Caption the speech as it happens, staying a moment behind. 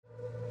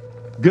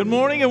Good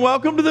morning and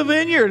welcome to the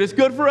Vineyard. It's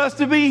good for us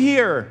to be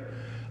here.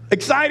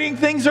 Exciting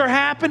things are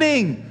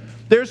happening.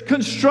 There's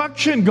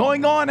construction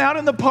going on out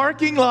in the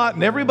parking lot,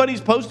 and everybody's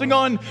posting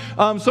on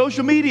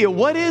social media.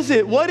 What is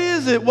it? What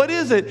is it? What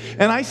is it?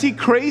 And I see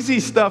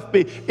crazy stuff.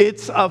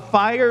 It's a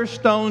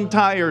Firestone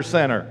Tire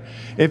Center.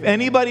 If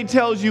anybody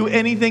tells you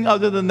anything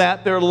other than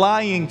that, they're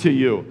lying to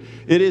you.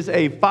 It is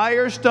a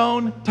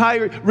Firestone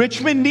Tire.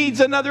 Richmond needs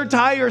another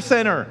tire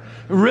center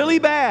really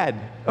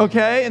bad.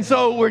 Okay, and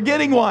so we're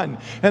getting one,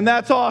 and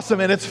that's awesome,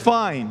 and it's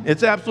fine.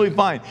 It's absolutely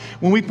fine.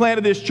 When we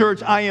planted this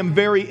church, I am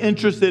very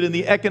interested in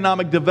the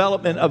economic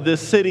development of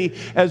this city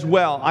as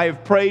well. I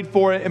have prayed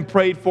for it and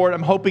prayed for it.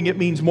 I'm hoping it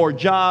means more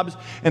jobs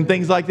and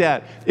things like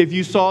that. If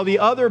you saw the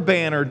other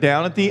banner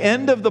down at the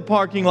end of the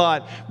parking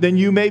lot, then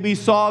you maybe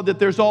saw that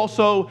there's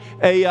also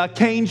a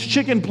Cane's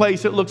Chicken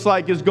place, it looks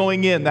like, is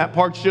going in. That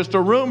part's just a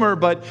rumor,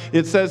 but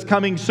it says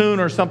coming soon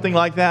or something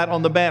like that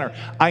on the banner.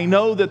 I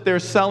know that they're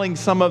selling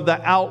some of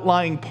the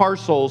outlying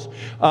parcels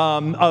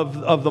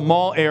of the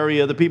mall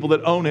area, the people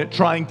that own it,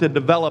 trying to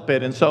develop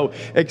it. And so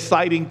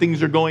exciting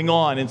things are going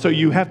on. And so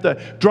you have to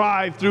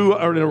drive through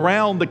or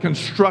around the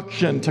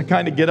construction to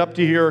kind of get up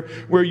to here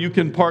where you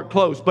can park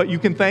close. But you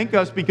can thank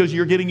us because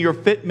you're getting your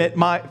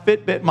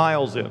Fitbit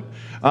miles in.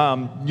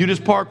 You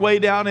just park way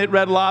down at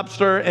Red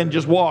Lobster and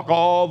just walk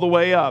all the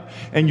way up,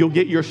 and you'll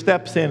get your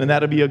steps in, and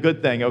that'll be a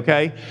good thing,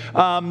 okay?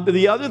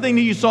 The other thing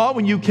that you saw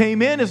when you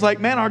came in is like,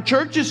 man, our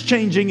church is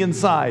changing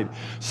inside.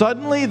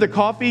 Suddenly, the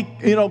coffee,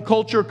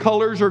 culture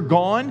colors are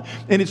gone,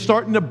 and it's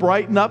starting to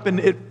brighten up, and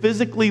it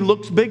physically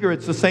looks bigger.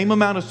 It's the same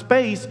amount of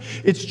space.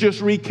 It's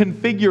just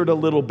reconfigured a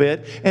little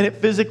bit, and it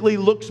physically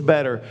looks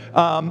better,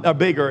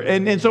 bigger.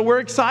 And so we're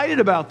excited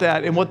about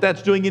that and what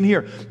that's doing in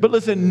here. But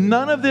listen,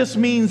 none of this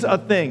means a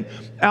thing.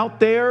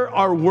 Out there,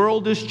 our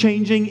world is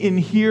changing. In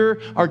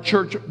here, our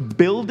church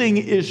building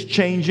is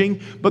changing.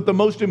 But the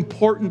most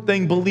important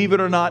thing, believe it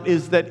or not,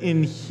 is that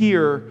in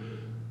here,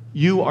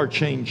 you are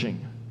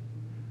changing.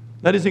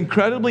 That is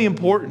incredibly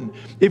important.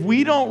 If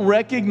we don't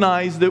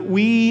recognize that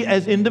we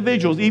as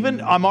individuals,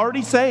 even I'm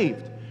already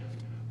saved,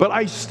 but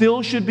I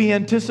still should be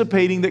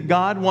anticipating that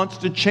God wants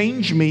to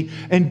change me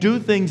and do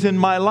things in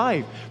my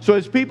life. So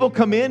as people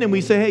come in and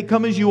we say, hey,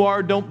 come as you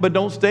are, but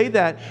don't stay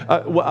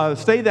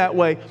that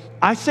way.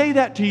 I say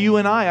that to you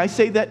and I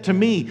say that to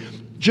me.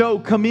 Joe,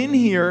 come in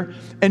here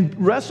and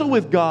wrestle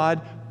with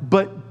God,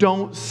 but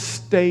don't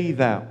stay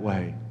that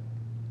way.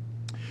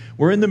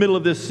 We're in the middle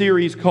of this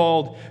series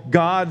called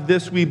God,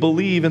 This We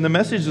Believe, and the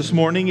message this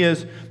morning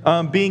is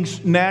being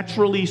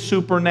naturally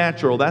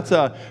supernatural. That's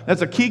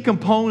a key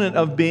component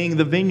of being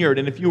the Vineyard.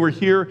 And if you were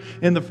here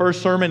in the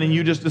first sermon and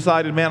you just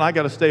decided, man, I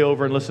got to stay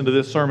over and listen to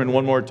this sermon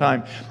one more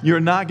time,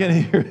 you're not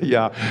going to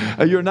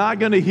hear, you're not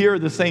going to hear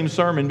the same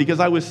sermon, because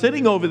I was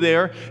sitting over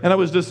there and I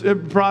was just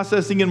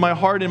processing in my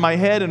heart, in my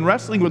head, and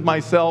wrestling with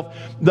myself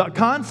the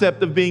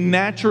concept of being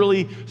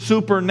naturally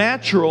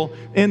supernatural,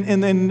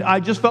 and then I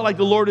just felt like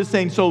the Lord is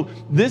saying, so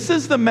this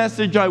is the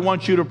message I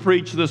want you to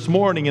preach this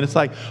morning. And it's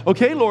like,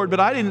 okay, Lord, but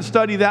I didn't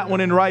study that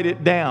one and write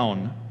it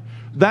down.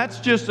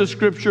 That's just a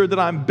scripture that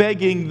I'm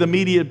begging the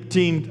media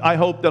team, I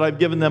hope that I've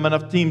given them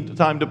enough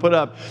time to put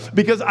up.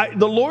 Because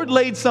the Lord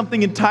laid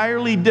something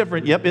entirely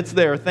different. Yep, it's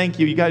there. Thank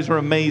you. You guys are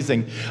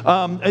amazing.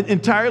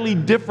 Entirely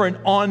different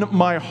on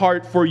my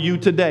heart for you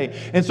today.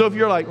 And so if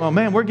you're like, oh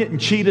man, we're getting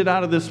cheated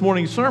out of this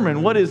morning's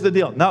sermon, what is the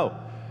deal? No.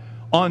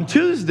 On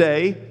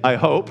Tuesday, I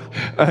hope,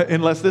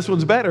 unless this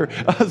one's better,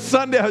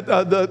 Sunday,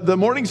 the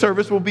morning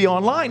service will be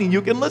online and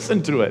you can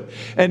listen to it.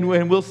 And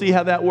we'll see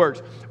how that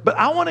works. But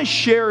I want to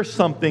share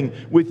something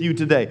with you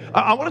today.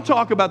 I want to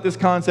talk about this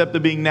concept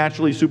of being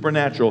naturally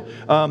supernatural,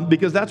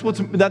 because that's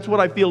what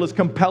I feel is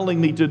compelling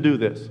me to do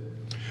this.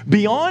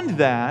 Beyond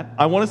that,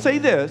 I want to say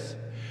this.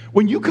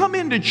 When you come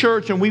into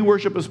church and we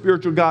worship a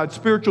spiritual God,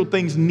 spiritual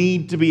things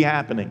need to be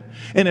happening.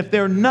 And if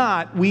they're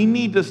not, we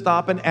need to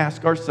stop and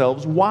ask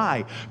ourselves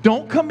why.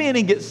 Don't come in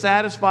and get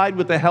satisfied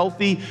with a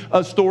healthy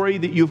story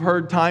that you've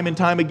heard time and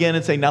time again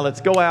and say, now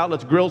let's go out,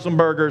 let's grill some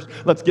burgers,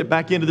 let's get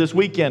back into this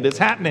weekend. It's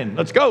happening.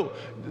 Let's go.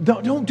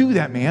 Don't do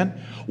that, man.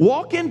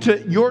 Walk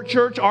into your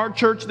church, our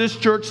church, this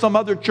church, some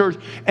other church,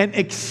 and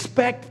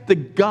expect the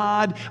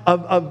God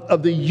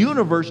of the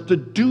universe to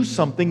do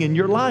something in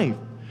your life.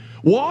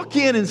 Walk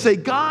in and say,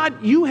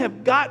 God, you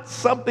have got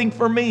something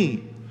for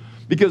me.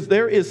 Because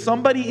there is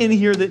somebody in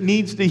here that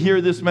needs to hear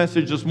this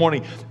message this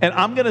morning. And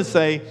I'm going to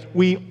say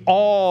we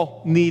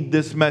all need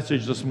this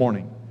message this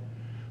morning.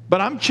 But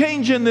I'm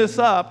changing this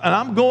up, and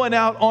I'm going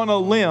out on a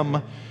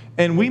limb,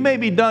 and we may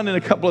be done in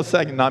a couple of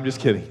seconds. No, I'm just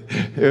kidding.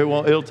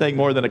 It'll take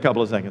more than a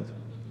couple of seconds.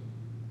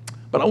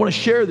 But I want to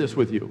share this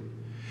with you.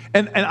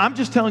 And I'm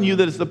just telling you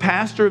that as the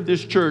pastor of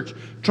this church,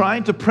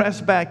 trying to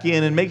press back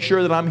in and make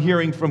sure that I'm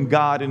hearing from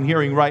God and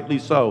hearing rightly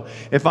so.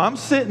 If I'm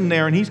sitting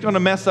there and he's going to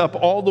mess up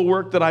all the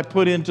work that I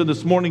put into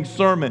this morning's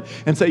sermon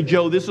and say,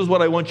 Joe, this is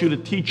what I want you to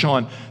teach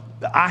on,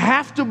 I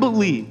have to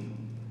believe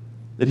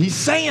that he's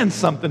saying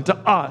something to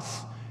us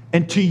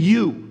and to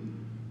you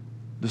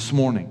this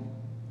morning.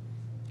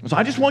 So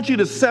I just want you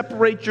to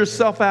separate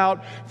yourself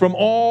out from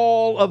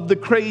all of the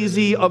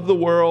crazy of the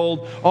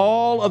world,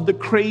 all of the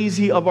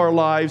crazy of our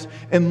lives,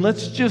 and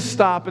let's just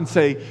stop and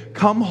say,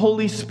 come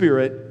Holy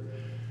Spirit,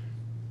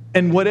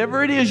 and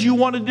whatever it is you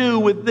want to do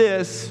with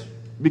this,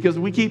 because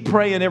we keep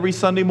praying every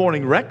Sunday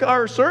morning, wreck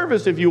our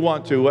service if you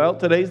want to. Well,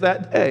 today's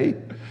that day.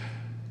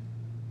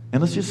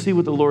 And let's just see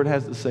what the Lord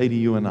has to say to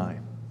you and I,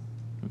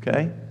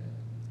 okay?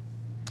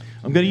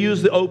 I'm going to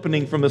use the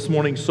opening from this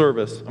morning's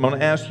service. I'm going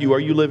to ask you, are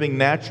you living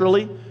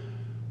naturally,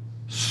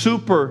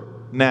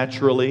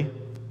 supernaturally,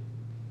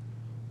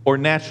 or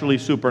naturally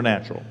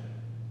supernatural?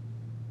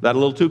 Is that a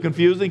little too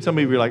confusing? Some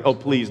of you are like, oh,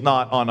 please,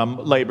 not on a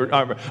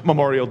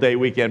Memorial Day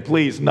weekend.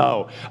 Please,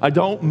 no.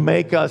 Don't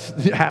make us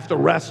have to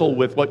wrestle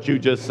with what you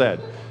just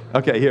said.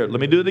 Okay, here, let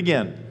me do it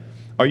again.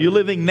 Are you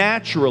living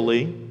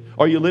naturally?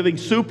 Are you living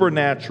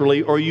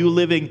supernaturally, or are you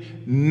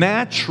living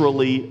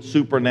naturally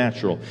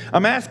supernatural?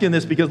 I'm asking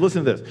this because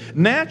listen to this.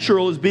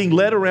 Natural is being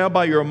led around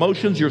by your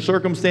emotions, your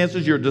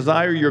circumstances, your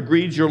desire, your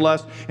greeds, your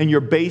lust, and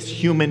your base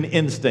human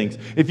instincts.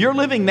 If you're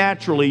living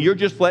naturally, you're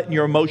just letting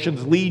your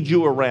emotions lead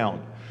you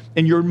around.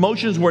 And your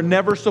emotions were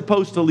never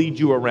supposed to lead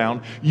you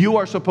around. You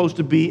are supposed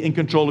to be in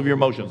control of your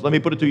emotions. Let me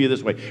put it to you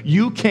this way.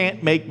 You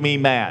can't make me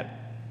mad.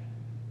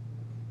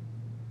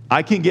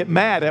 I can get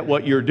mad at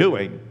what you're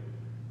doing,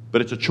 but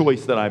it's a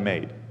choice that I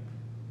made.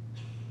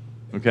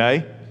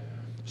 Okay?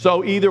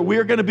 So either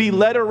we're going to be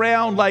led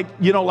around like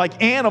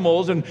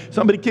animals, and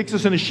somebody kicks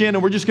us in the shin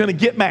and we're just going to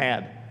get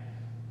mad.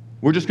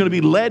 We're just going to be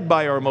led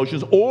by our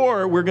emotions,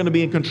 or we're going to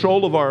be in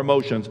control of our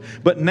emotions.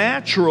 But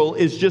natural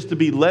is just to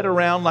be led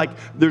around like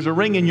there's a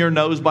ring in your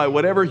nose by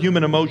whatever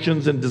human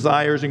emotions and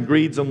desires and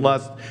greeds and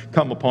lusts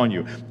come upon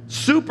you.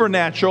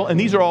 Supernatural, and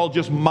these are all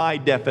just my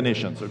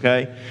definitions,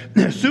 okay?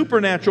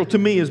 Supernatural to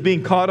me is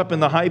being caught up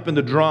in the hype and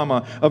the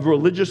drama of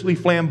religiously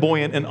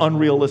flamboyant and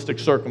unrealistic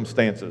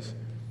circumstances.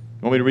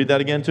 Want me to read that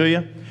again to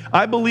you?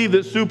 I believe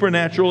that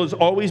supernatural is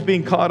always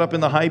being caught up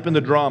in the hype and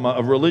the drama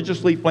of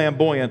religiously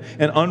flamboyant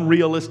and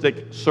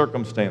unrealistic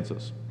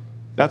circumstances.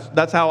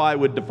 That's how I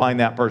would define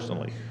that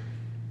personally.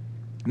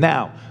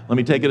 Now, let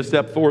me take it a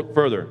step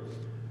further.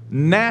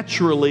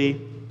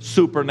 Naturally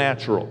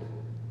supernatural.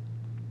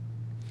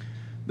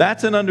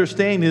 That's an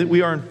understanding that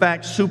we are in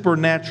fact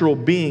supernatural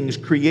beings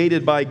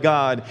created by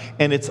God,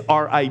 and it's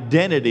our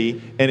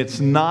identity, and it's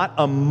not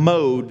a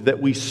mode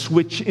that we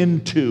switch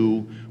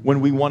into when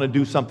we want to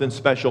do something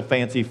special,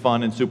 fancy,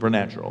 fun, and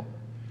supernatural.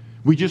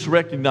 We just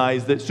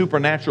recognize that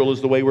supernatural is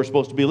the way we're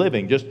supposed to be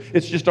living.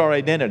 It's just our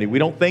identity. We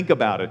don't think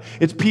about it.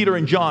 It's Peter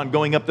and John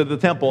going up to the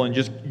temple and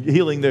just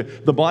healing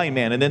the blind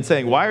man and then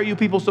saying, why are you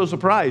people so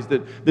surprised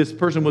that this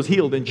person was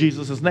healed in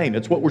Jesus' name?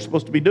 It's what we're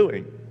supposed to be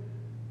doing.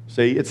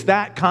 See, it's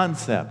that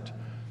concept.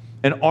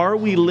 And are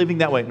we living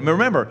that way?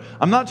 Remember,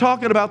 I'm not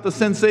talking about the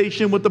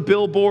sensation with the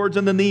billboards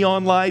and the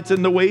neon lights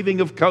and the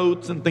waving of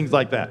coats and things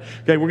like that.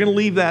 Okay, we're going to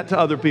leave that to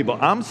other people.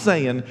 I'm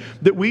saying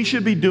that we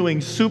should be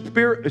doing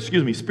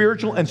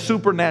spiritual and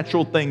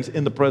supernatural things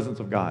in the presence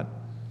of God,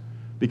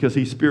 because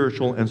He's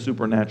spiritual and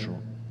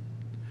supernatural.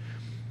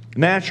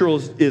 Natural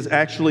is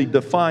actually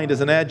defined as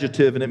an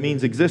adjective, and it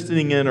means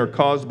existing in or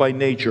caused by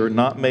nature,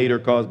 not made or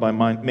caused by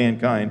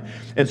mankind.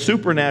 And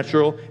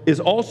supernatural is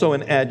also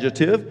an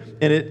adjective,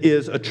 and it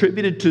is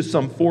attributed to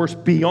some force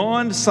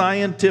beyond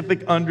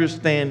scientific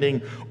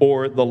understanding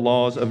or the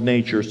laws of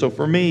nature. So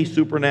for me,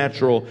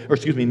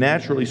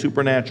 naturally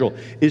supernatural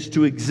is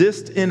to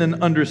exist in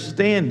an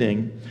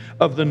understanding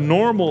of the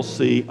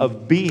normalcy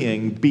of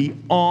being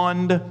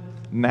beyond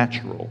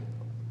natural.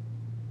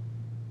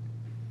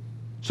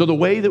 So the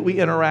way that we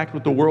interact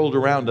with the world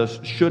around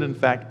us should in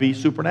fact be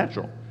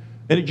supernatural.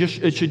 And it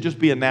should just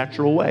be a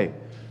natural way.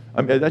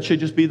 I mean, that should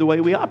just be the way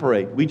we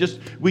operate. We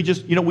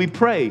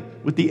pray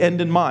with the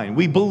end in mind.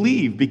 We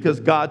believe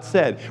because God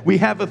said. We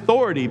have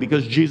authority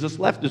because Jesus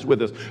left us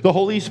with us. The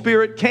Holy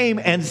Spirit came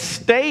and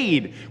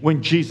stayed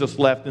when Jesus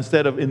left,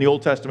 instead of in the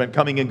Old Testament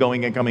coming and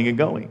going and coming and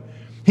going.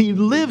 He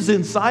lives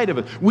inside of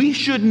us. We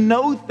should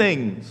know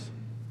things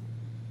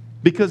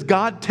because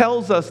God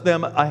tells us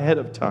them ahead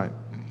of time.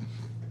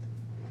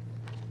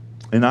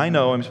 And I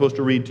know I'm supposed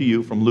to read to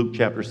you from Luke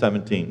chapter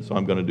 17, so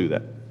I'm going to do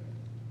that.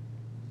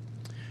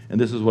 And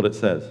this is what it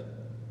says.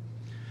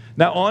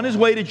 Now, on his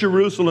way to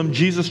Jerusalem,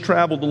 Jesus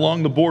traveled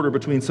along the border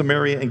between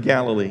Samaria and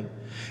Galilee.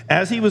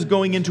 As he was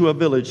going into a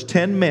village,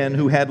 10 men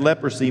who had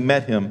leprosy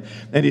met him,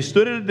 and he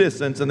stood at a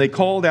distance, and they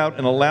called out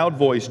in a loud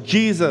voice,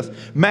 Jesus,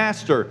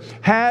 Master,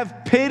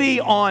 have pity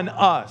on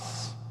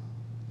us.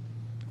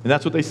 And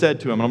that's what they said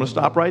to him. And I'm going to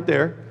stop right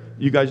there.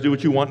 You guys do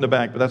what you want in the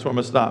back, but that's where I'm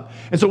going to stop.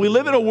 And so we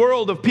live in a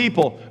world of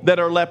people that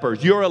are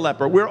lepers. You're a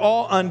leper. We're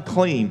all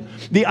unclean.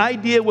 The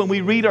idea when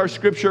we read our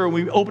scripture and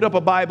we open up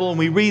a Bible and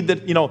we read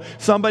that,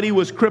 somebody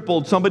was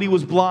crippled, somebody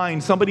was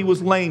blind, somebody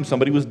was lame,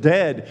 somebody was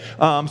dead,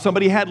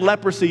 somebody had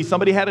leprosy,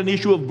 somebody had an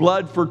issue of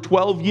blood for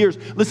 12 years.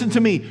 Listen to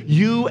me.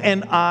 You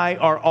and I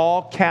are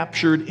all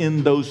captured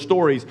in those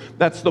stories.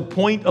 That's the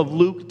point of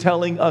Luke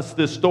telling us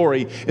this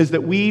story, is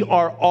that we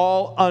are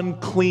all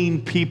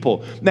unclean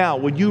people. Now,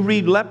 when you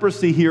read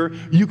leprosy here,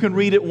 you can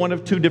read it one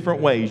of two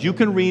different ways. You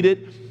can read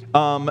it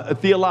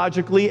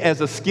theologically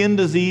as a skin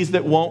disease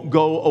that won't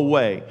go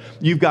away.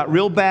 You've got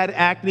real bad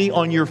acne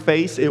on your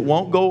face, it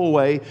won't go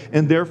away,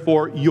 and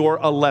therefore you're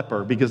a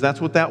leper, because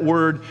that's what that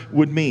word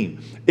would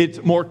mean.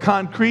 It more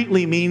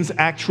concretely means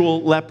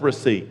actual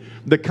leprosy,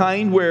 the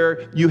kind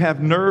where you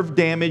have nerve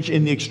damage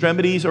in the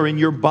extremities or in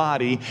your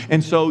body,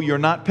 and so you're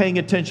not paying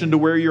attention to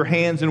where your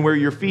hands and where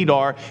your feet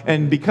are,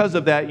 and because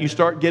of that, you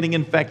start getting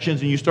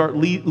infections and you start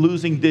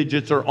losing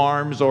digits or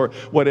arms or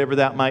whatever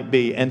that might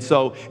be. And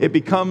so it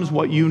becomes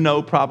what you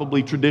know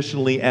probably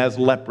traditionally as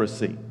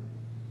leprosy.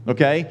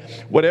 Okay?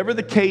 Whatever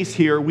the case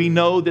here, we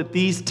know that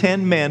these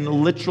 10 men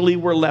literally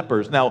were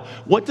lepers. Now,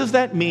 what does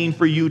that mean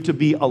for you to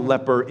be a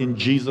leper in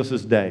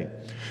Jesus' day?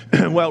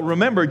 Well,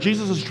 remember,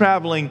 Jesus is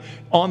traveling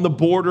on the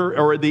border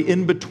or the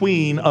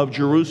in-between of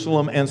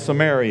Jerusalem and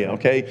Samaria,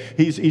 okay?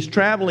 He's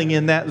traveling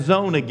in that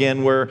zone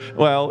again where,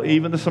 well,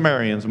 even the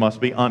Samaritans must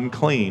be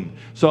unclean.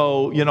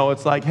 So,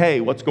 it's like,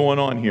 hey, what's going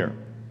on here?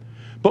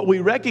 But we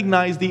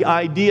recognize the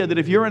idea that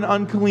if you're an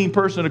unclean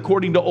person,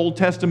 according to Old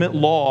Testament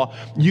law,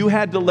 you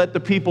had to let the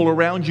people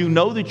around you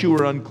know that you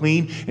were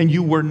unclean, and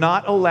you were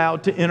not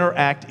allowed to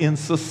interact in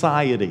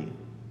society.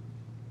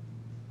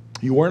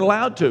 You weren't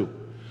allowed to.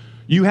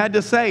 You had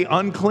to say,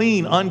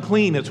 unclean,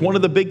 unclean. It's one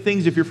of the big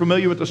things, if you're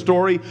familiar with the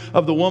story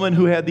of the woman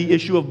who had the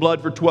issue of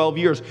blood for 12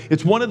 years.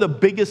 It's one of the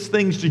biggest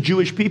things to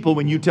Jewish people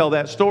when you tell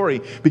that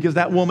story, because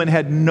that woman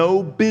had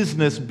no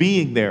business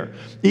being there.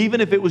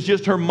 Even if it was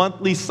just her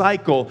monthly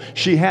cycle,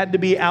 she had to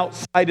be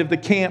outside of the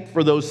camp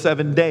for those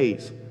 7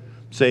 days.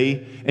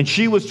 See? And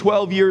she was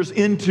 12 years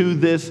into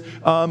this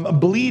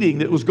bleeding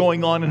that was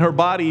going on in her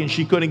body, and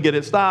she couldn't get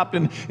it stopped.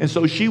 And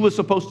so she was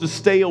supposed to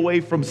stay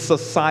away from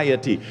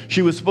society.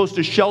 She was supposed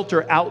to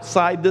shelter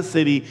outside the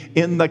city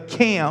in the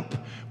camp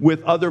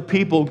with other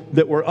people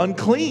that were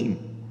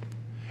unclean.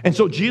 And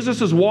so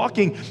Jesus is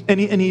walking, and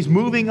he's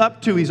moving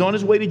he's on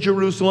his way to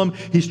Jerusalem.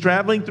 He's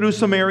traveling through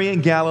Samaria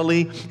and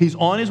Galilee. He's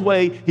on his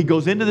way. He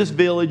goes into this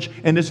village,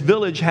 and this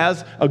village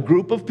has a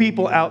group of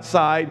people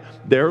outside.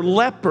 They're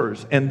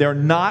lepers, and they're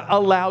not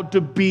allowed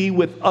to be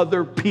with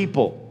other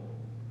people.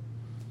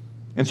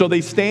 And so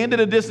they stand at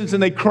a distance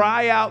and they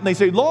cry out and they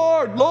say,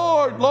 Lord,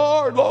 Lord,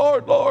 Lord,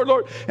 Lord, Lord,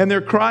 Lord. And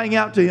they're crying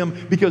out to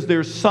him because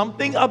there's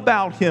something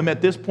about him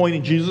at this point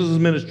in Jesus'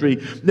 ministry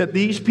that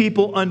these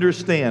people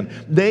understand.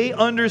 They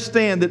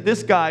understand that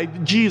this guy,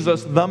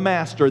 Jesus, the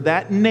Master,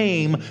 that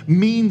name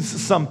means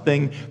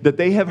something, that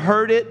they have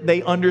heard it,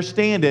 they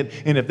understand it,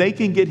 and if they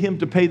can get him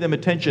to pay them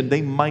attention,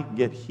 they might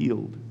get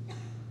healed.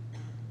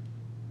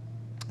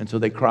 And so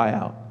they cry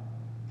out.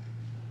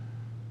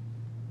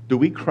 Do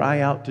we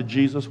cry out to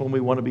Jesus when we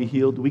want to be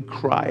healed? Do we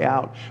cry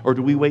out? Or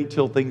do we wait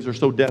till things are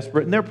so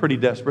desperate? And they're pretty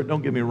desperate,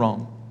 don't get me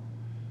wrong.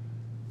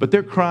 But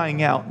they're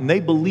crying out, and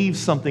they believe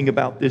something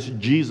about this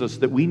Jesus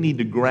that we need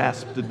to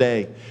grasp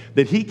today,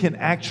 that he can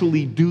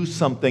actually do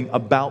something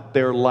about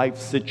their life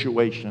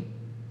situation.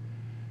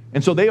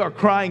 And so they are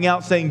crying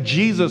out saying,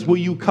 Jesus, will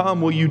you come?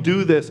 Will you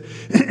do this?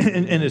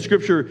 And the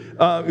scripture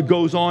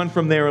goes on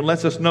from there and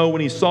lets us know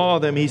when he saw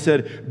them, he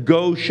said,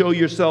 go show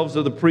yourselves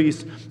to the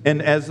priests.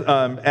 And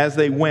as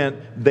they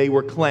went, they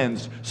were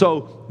cleansed.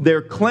 So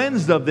they're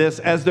cleansed of this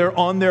as they're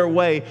on their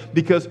way,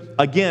 because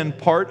again,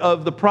 part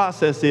of the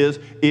process is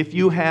if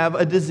you have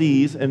a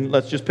disease, and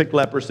let's just pick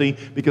leprosy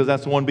because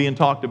that's the one being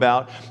talked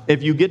about.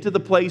 If you get to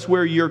the place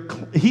where you're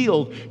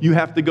healed, you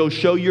have to go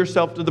show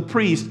yourself to the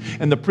priest,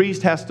 and the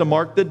priest has to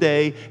mark the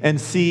day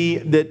and see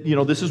that,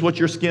 this is what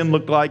your skin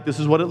looked like, this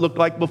is what it looked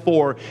like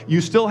before.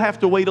 You still have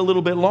to wait a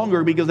little bit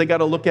longer because they got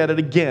to look at it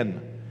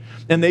again.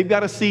 And they've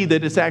got to see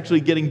that it's actually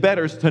getting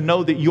better to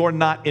know that you're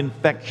not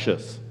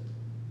infectious.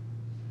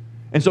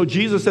 And so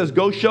Jesus says,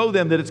 go show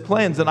them that it's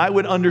cleansed. And I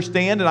would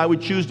understand and I would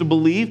choose to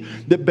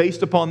believe that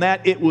based upon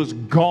that, it was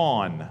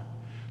gone.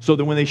 So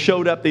that when they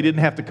showed up, they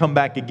didn't have to come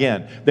back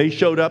again. They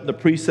showed up and the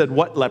priest said,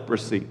 what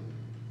leprosy?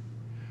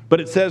 But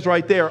it says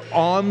right there,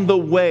 on the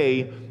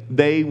way,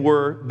 they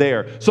were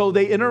there. So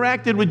they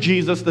interacted with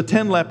Jesus, the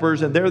 10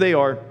 lepers, and there they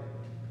are.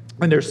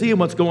 And they're seeing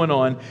what's going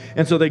on,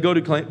 and so they go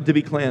to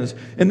be cleansed.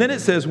 And then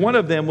it says, one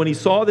of them, when he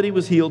saw that he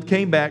was healed,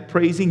 came back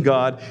praising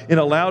God in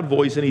a loud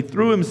voice, and he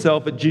threw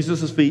himself at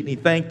Jesus' feet, and he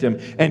thanked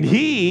him. And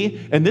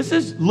this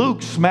is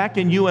Luke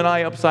smacking you and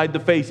I upside the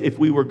face if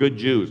we were good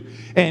Jews.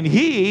 And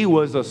he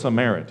was a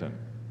Samaritan.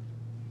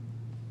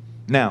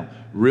 Now,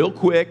 real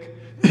quick,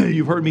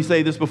 you've heard me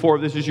say this before,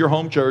 if this is your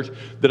home church,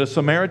 that a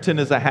Samaritan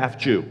is a half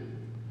Jew.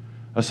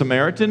 A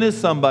Samaritan is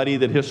somebody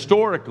that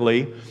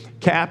historically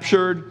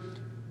captured,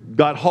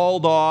 got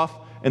hauled off,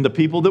 and the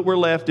people that were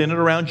left in and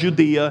around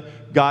Judea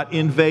got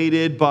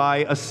invaded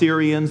by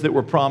Assyrians that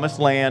were promised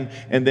land,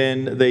 and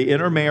then they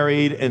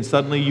intermarried, and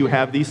suddenly you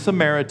have these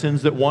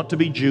Samaritans that want to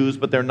be Jews,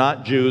 but they're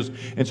not Jews,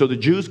 and so the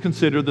Jews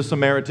consider the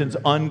Samaritans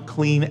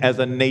unclean as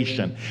a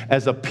nation,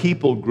 as a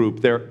people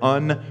group. They're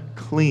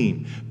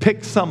unclean.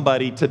 Pick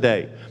somebody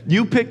today.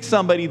 You pick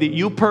somebody that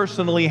you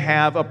personally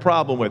have a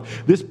problem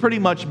with. This pretty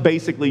much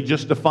basically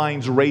just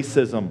defines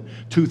racism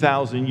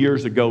 2,000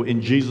 years ago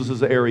in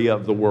Jesus' area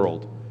of the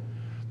world.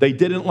 They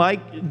didn't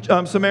like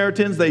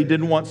Samaritans. They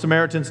didn't want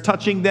Samaritans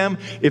touching them.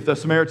 If the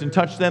Samaritan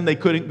touched them, they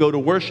couldn't go to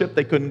worship.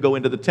 They couldn't go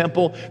into the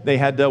temple. They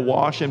had to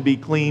wash and be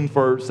clean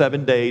for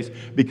 7 days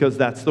because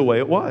that's the way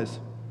it was.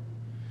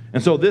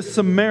 And so this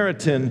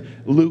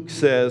Samaritan, Luke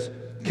says,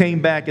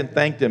 came back and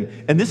thanked him.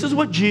 And this is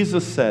what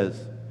Jesus says.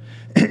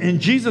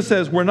 And Jesus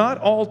says, were not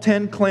all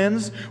 10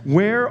 cleansed?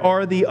 Where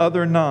are the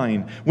other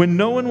 9? When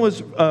no one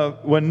was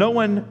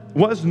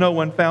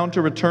found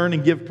to return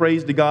and give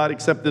praise to God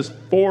except this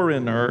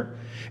foreigner.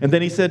 And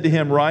then he said to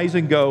him, rise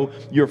and go,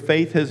 your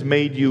faith has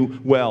made you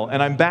well.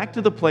 And I'm back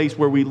to the place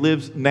where we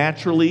live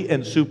naturally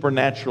and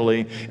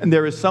supernaturally. And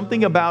there is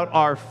something about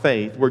our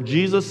faith where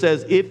Jesus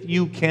says, if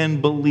you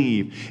can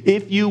believe,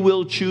 if you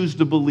will choose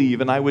to believe.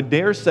 And I would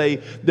dare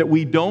say that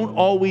we don't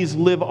always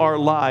live our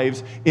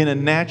lives in a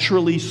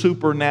naturally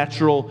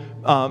supernatural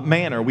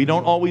manner. We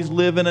don't always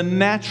live in a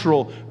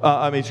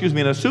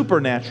in a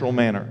supernatural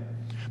manner.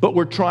 But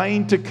we're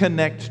trying to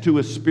connect to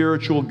a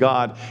spiritual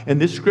God.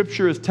 And this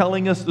scripture is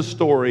telling us the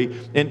story.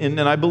 And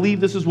I believe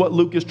this is what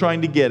Luke is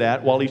trying to get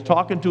at. While he's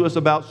talking to us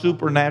about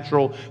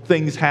supernatural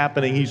things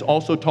happening, he's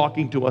also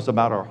talking to us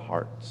about our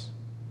hearts.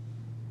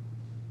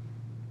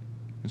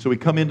 And so we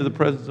come into the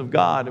presence of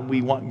God and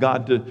we want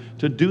God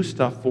to do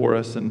stuff for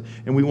us. And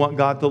we want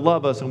God to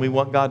love us. And we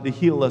want God to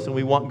heal us. And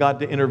we want God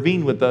to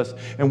intervene with us.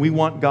 And we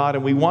want God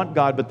and we want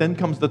God. But then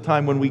comes the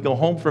time when we go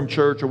home from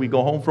church or we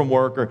go home from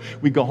work or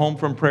we go home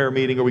from prayer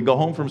meeting or we go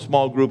home from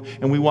small group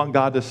and we want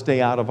God to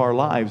stay out of our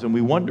lives. And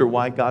we wonder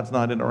why God's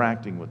not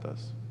interacting with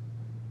us.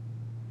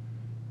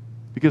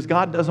 Because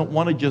God doesn't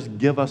want to just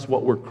give us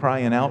what we're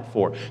crying out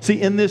for. See,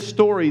 in this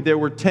story, there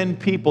were 10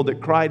 people that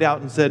cried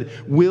out and said,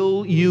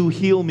 will you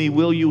heal me?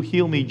 Will you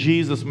heal me?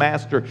 Jesus,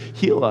 Master,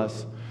 heal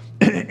us.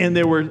 And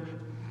there were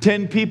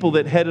 10 people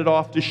that headed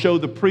off to show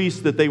the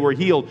priest that they were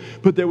healed.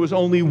 But there was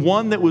only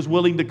one that was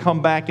willing to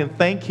come back and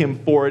thank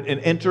him for it and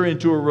enter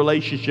into a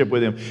relationship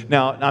with him.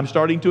 Now, I'm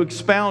starting to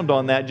expound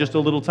on that just a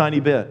little tiny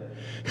bit.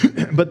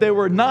 But there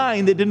were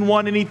 9 that didn't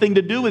want anything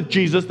to do with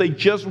Jesus. They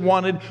just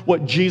wanted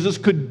what Jesus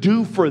could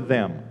do for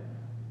them.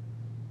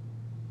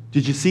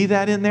 Did you see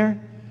that in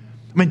there?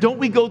 I mean, don't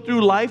we go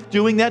through life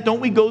doing that? Don't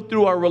we go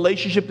through our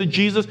relationship to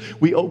Jesus?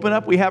 We open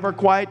up, we have our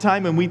quiet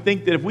time, and we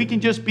think that if we can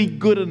just be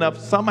good enough,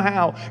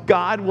 somehow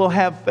God will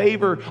have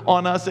favor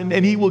on us, and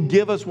He will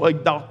give us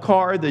the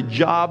car, the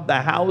job,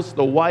 the house,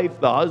 the wife,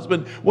 the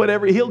husband,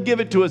 whatever. He'll give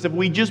it to us if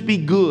we just be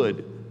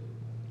good.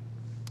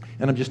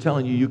 And I'm just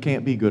telling you, you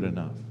can't be good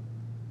enough.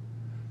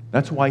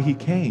 That's why He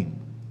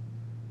came.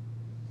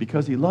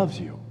 Because He loves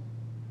you.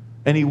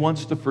 And He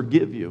wants to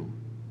forgive you.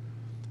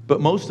 But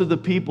most of the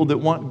people that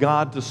want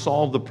God to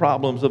solve the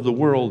problems of the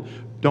world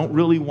don't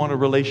really want a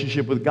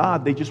relationship with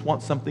God. They just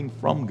want something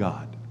from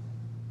God.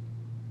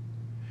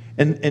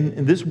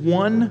 And this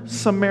one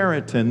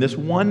Samaritan, this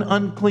one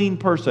unclean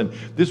person,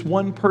 this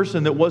one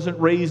person that wasn't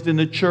raised in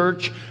the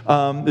church,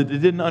 that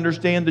didn't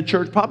understand the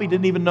church, probably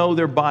didn't even know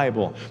their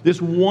Bible.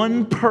 This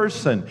one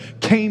person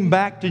came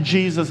back to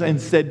Jesus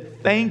and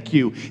said, thank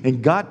you,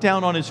 and got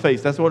down on his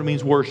face. That's what it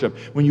means, worship.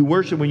 When you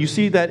worship, when you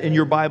see that in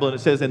your Bible and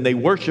it says, and they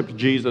worshiped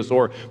Jesus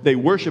or they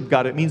worshiped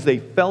God, it means they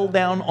fell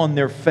down on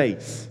their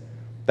face.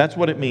 That's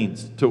what it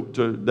means,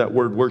 to that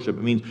word worship.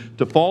 It means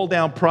to fall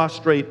down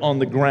prostrate on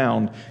the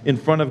ground in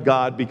front of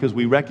God because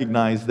we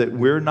recognize that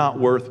we're not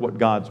worth what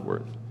God's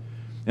worth.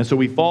 And so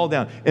we fall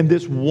down. And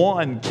this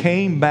one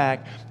came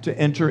back to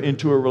enter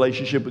into a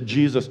relationship with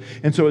Jesus.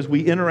 And so as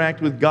we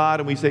interact with God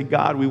and we say,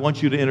 God, we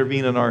want you to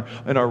intervene in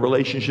our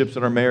relationships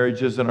and our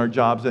marriages and our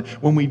jobs. And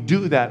when we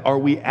do that, are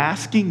we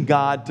asking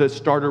God to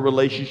start a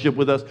relationship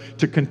with us,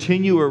 to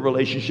continue a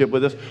relationship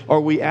with us? Or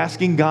are we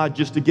asking God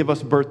just to give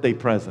us birthday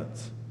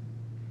presents,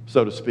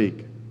 so to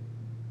speak?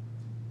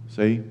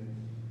 See?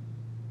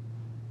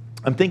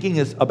 I'm thinking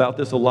about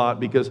this a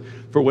lot because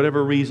for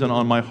whatever reason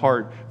on my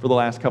heart for the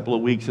last couple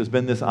of weeks has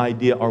been this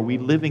idea, are we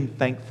living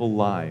thankful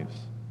lives?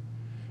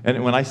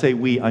 And when I say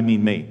we, I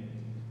mean me.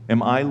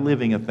 Am I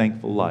living a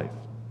thankful life?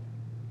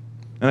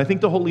 And I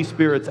think the Holy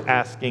Spirit's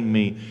asking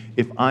me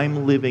if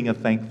I'm living a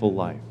thankful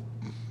life.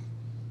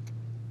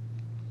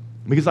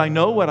 Because I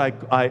know what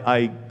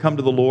I come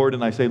to the Lord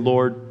and I say,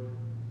 Lord,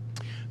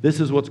 this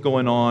is what's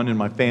going on in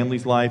my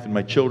family's life and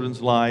my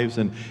children's lives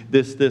and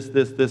this,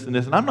 and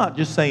this. And I'm not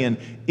just saying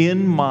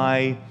in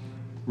my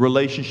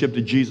relationship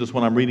to Jesus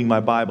when I'm reading my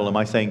Bible, am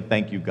I saying,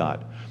 thank you,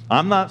 God?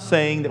 I'm not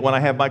saying that when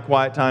I have my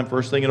quiet time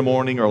first thing in the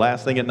morning or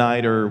last thing at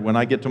night or when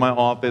I get to my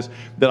office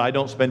that I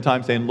don't spend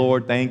time saying,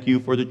 Lord, thank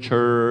you for the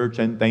church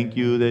and thank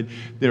you that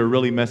they're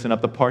really messing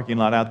up the parking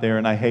lot out there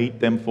and I hate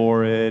them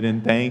for it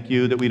and thank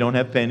you that we don't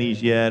have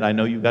pennies yet. I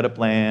know you've got a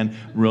plan.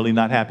 I'm really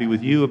not happy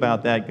with you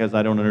about that because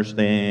I don't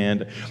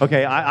understand.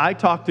 Okay, I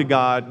talk to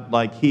God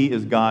like He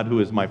is God who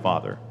is my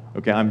Father.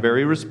 Okay, I'm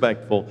very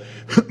respectful,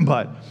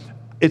 but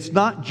it's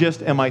not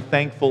just am I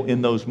thankful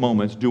in those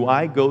moments. Do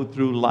I go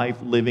through life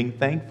living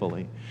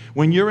thankfully?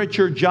 When you're at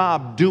your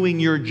job, doing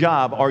your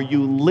job, are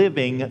you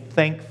living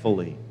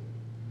thankfully?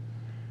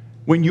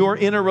 When you're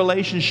in a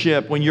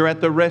relationship, when you're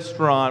at the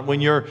restaurant,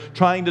 when you're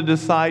trying to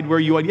decide where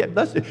you want,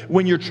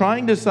 when you're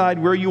trying to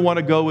decide where you want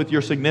to go with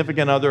your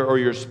significant other or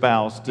your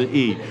spouse to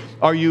eat,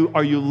 are you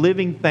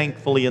living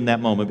thankfully in that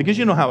moment? Because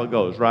you know how it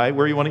goes, right?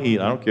 Where you want to eat?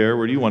 I don't care.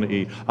 Where do you want to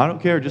eat? I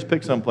don't care. Just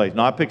pick someplace.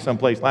 No, I picked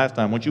someplace last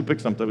time. Why don't you pick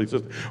someplace?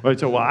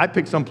 Well, I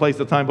picked someplace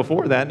the time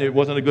before that, and it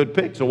wasn't a good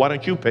pick. So why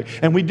don't you pick?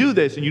 And we do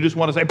this, and you just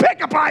want to say,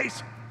 pick a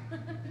place.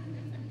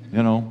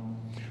 You know,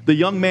 the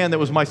young man that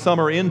was my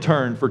summer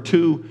intern for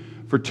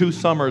two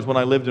summers when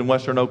I lived in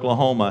western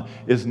Oklahoma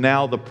is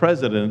now the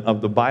president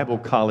of the Bible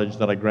college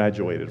that I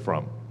graduated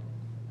from.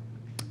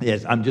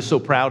 Yes, I'm just so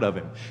proud of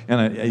him.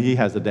 And he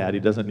has a dad.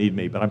 He doesn't need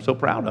me, but I'm so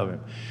proud of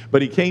him.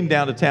 But he came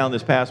down to town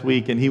this past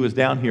week, and he was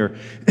down here,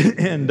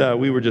 and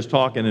we were just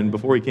talking, and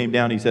before he came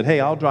down, he said, hey,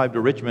 I'll drive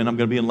to Richmond. I'm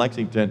going to be in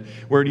Lexington.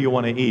 Where do you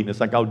want to eat? And it's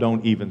like, oh,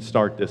 don't even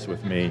start this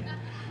with me.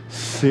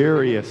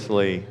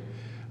 Seriously.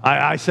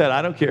 I said,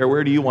 I don't care.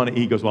 Where do you want to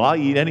eat? He goes, well, I'll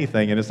eat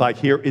anything. And it's like,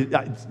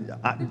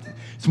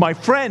 it's my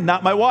friend,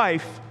 not my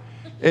wife.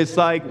 It's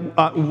like,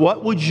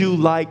 what would you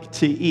like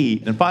to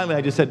eat? And finally,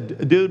 I just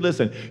said, dude,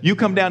 listen, you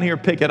come down here,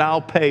 pick it,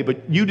 I'll pay,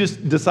 but you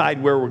just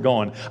decide where we're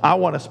going. I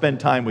want to spend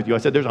time with you. I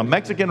said, there's a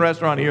Mexican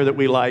restaurant here that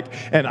we like,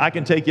 and I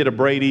can take you to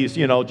Brady's,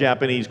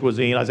 Japanese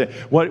cuisine. I said,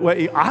 what?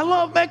 I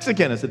love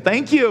Mexican. I said,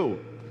 thank you.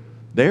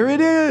 There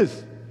it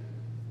is.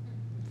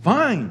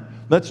 Fine.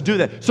 Let's do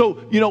that.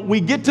 So,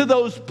 we get to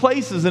those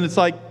places, and it's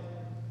like,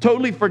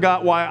 totally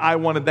forgot why I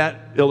wanted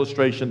that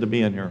illustration to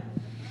be in here.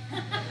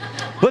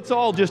 Let's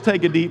all just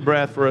take a deep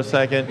breath for a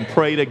second and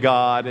pray to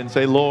God and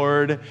say,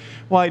 Lord,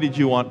 why did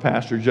you want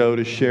Pastor Joe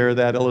to share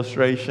that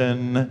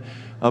illustration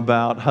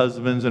about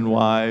husbands and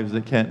wives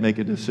that can't make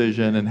a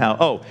decision and how?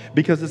 Oh,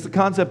 because it's the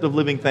concept of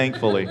living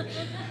thankfully.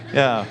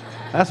 Yeah,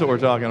 that's what we're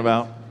talking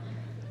about.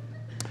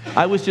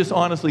 I was just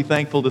honestly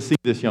thankful to see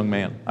this young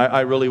man.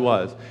 I really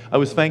was. I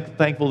was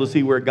thankful to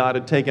see where God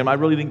had taken him. I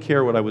really didn't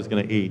care what I was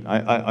going to eat.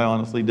 I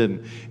honestly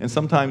didn't. And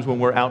sometimes when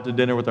we're out to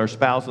dinner with our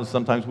spouses,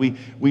 sometimes we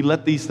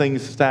let these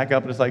things stack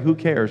up, and it's like, who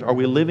cares? Are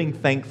we living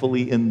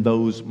thankfully in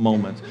those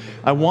moments?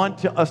 I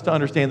want us to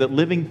understand that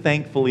living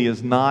thankfully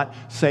is not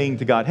saying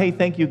to God, hey,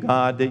 thank you,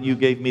 God, that you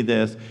gave me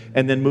this,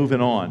 and then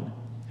moving on.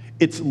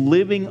 It's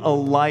living a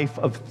life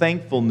of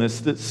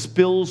thankfulness that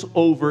spills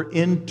over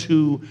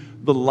into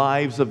the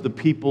lives of the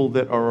people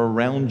that are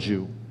around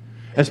you.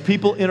 As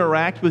people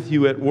interact with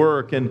you at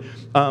work, and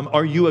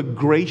are you a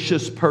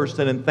gracious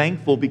person and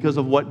thankful because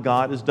of what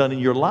God has done in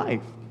your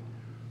life?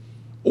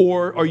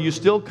 Or are you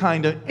still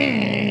kind of,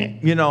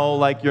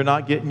 like you're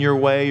not getting your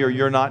way, or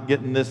you're not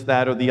getting this,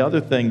 that, or the other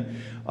thing,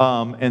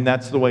 and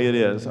that's the way it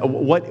is.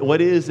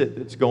 What is it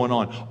that's going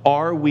on?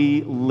 Are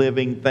we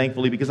living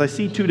thankfully? Because I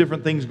see two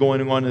different things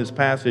going on in this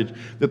passage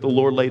that the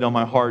Lord laid on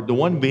my heart. The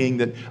one being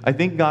that I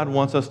think God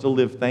wants us to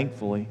live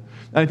thankfully.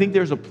 And I think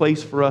there's a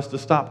place for us to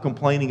stop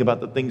complaining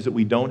about the things that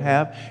we don't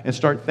have and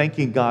start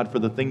thanking God for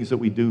the things that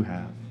we do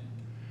have.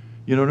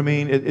 You know what I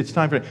mean? It's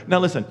time for it. Now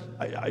listen,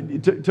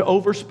 to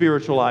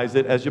over-spiritualize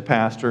it as your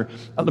pastor,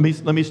 let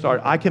me start.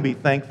 I can be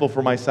thankful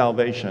for my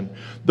salvation.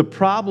 The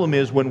problem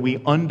is when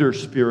we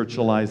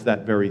under-spiritualize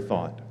that very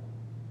thought.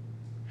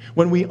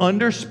 When we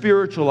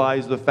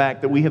under-spiritualize the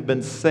fact that we have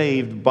been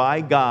saved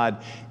by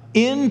God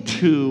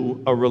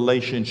into a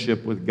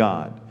relationship with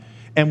God.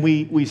 And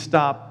we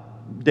stop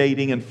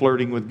dating and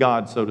flirting with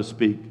God, so to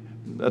speak.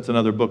 That's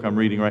another book I'm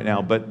reading right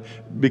now, but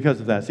because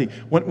of that. See,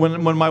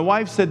 when my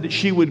wife said that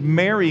she would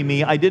marry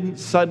me, I didn't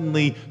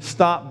suddenly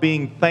stop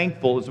being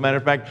thankful. As a matter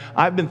of fact,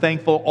 I've been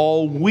thankful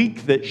all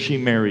week that she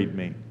married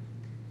me,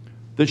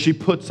 that she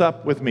puts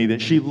up with me,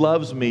 that she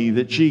loves me,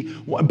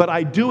 but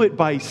I do it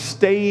by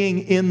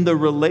staying in the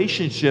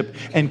relationship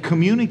and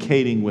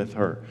communicating with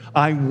her.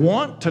 I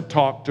want to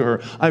talk to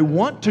her. I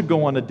want to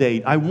go on a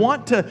date. I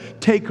want to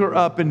take her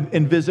up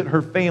and visit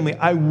her family.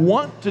 I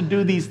want to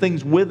do these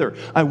things with her.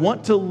 I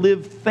want to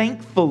live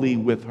thankfully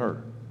with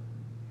her.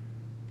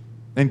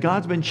 And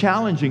God's been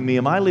challenging me.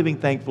 Am I living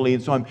thankfully?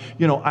 And so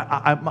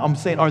I'm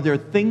saying, are there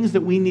things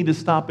that we need to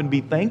stop and be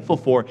thankful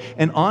for?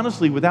 And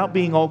honestly, without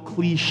being all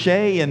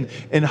cliche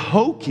and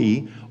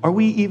hokey, are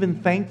we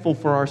even thankful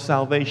for our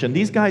salvation?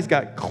 These guys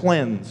got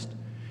cleansed.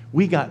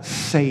 We got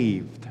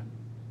saved.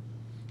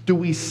 Do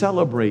we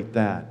celebrate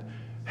that?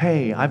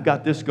 Hey, I've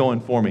got this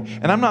going for me.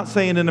 And I'm not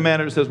saying in a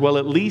manner that says, well,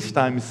 at least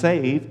I'm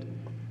saved.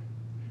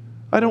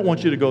 I don't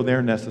want you to go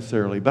there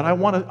necessarily, but I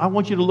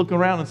want you to look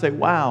around and say,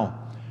 wow,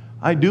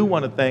 I do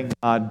want to thank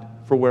God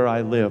for where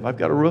I live. I've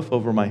got a roof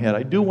over my head.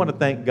 I do want to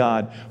thank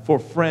God for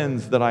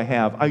friends that I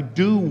have. I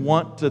do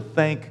want to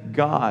thank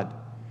God.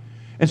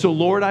 And so,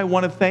 Lord, I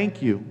want to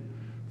thank you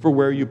for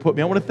where you put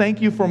me. I want to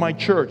thank you for my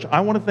church.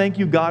 I want to thank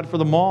you, God, for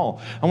the mall.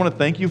 I want to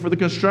thank you for the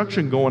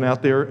construction going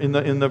out there in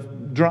the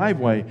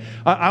driveway.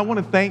 I want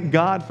to thank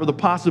God for the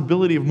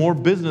possibility of more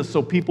business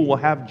so people will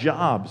have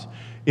jobs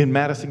in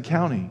Madison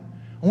County.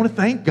 I want to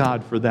thank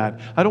God for that.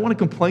 I don't want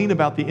to complain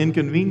about the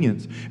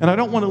inconvenience. And I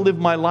don't want to live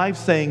my life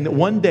saying that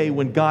one day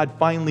when God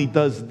finally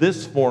does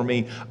this for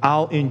me,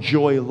 I'll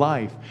enjoy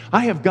life.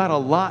 I have got a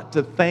lot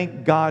to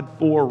thank God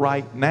for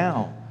right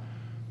now.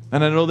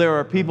 And I know there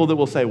are people that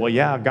will say, well,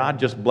 yeah, God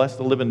just blessed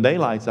the living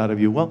daylights out of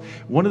you. Well,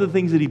 one of the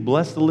things that he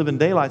blessed the living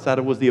daylights out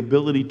of was the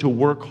ability to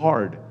work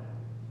hard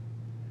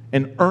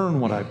and earn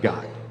what I've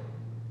got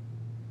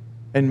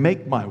and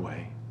make my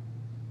way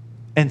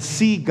and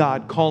see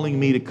God calling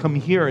me to come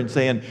here and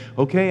saying,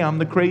 okay, I'm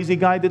the crazy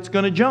guy that's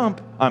going to jump.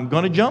 I'm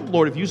going to jump,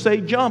 Lord. If you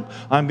say jump,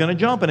 I'm going to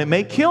jump. And it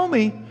may kill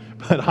me,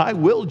 but I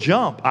will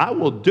jump. I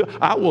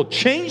will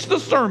change the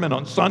sermon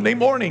on Sunday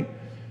morning.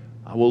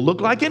 I will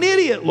look like an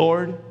idiot,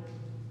 Lord,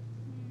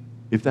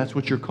 if that's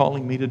what you're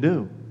calling me to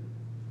do.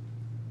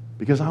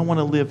 Because I want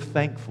to live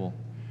thankful.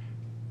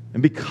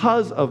 And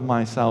because of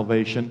my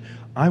salvation,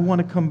 I want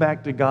to come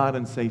back to God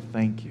and say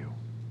thank you.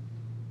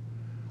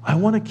 I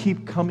want to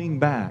keep coming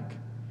back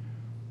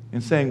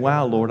and saying,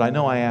 wow, Lord, I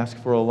know I ask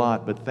for a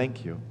lot, but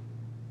thank you.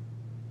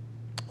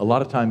 A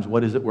lot of times,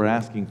 what is it we're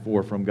asking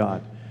for from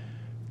God?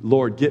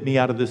 Lord, get me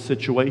out of this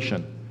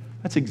situation.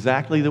 That's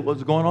exactly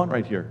what's going on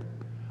right here.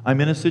 I'm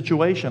in a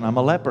situation. I'm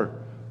a leper.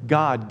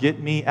 God, get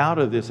me out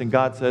of this. And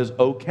God says,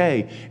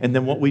 okay. And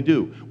then what we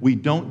do? We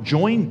don't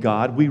join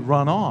God. We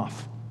run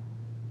off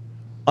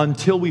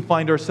until we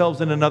find ourselves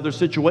in another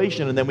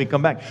situation, and then we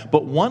come back.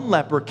 But one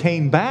leper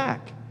came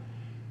back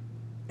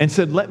and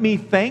said, let me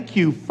thank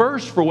you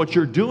first for what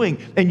you're doing.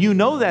 And you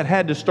know that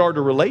had to start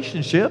a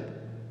relationship.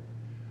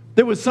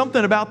 There was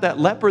something about that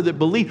leper that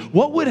believed.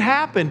 What would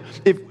happen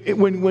if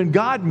when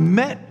God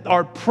met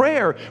our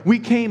prayer, we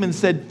came and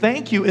said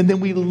thank you, and then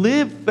we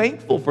lived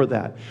thankful for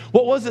that?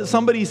 What was it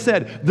somebody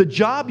said? The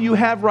job you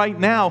have right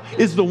now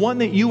is the one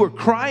that you were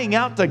crying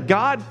out to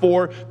God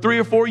for 3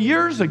 or 4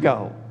 years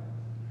ago.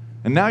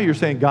 And now you're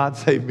saying, God,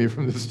 save me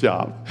from this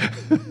job.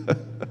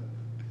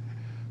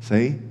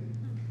 See?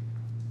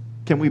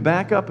 Can we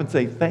back up and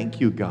say,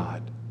 thank you,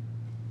 God,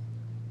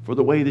 for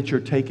the way that you're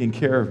taking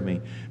care of me?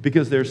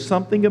 Because there's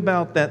something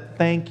about that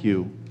thank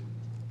you.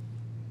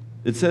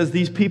 It says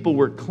these people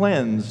were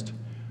cleansed,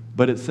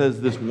 but it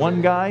says this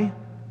one guy,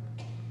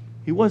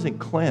 he wasn't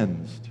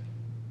cleansed.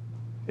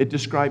 It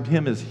described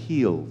him as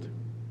healed.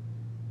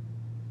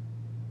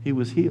 He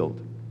was healed.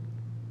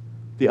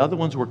 The other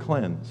ones were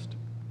cleansed.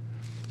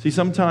 See,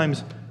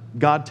 sometimes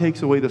God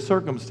takes away the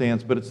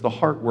circumstance, but it's the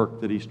heart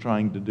work that he's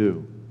trying to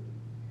do.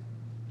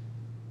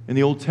 In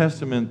the Old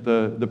Testament,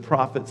 the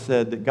prophet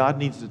said that God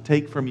needs to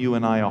take from you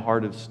and I a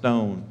heart of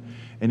stone,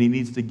 and he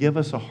needs to give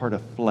us a heart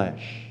of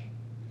flesh.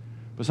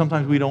 But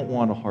sometimes we don't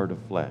want a heart of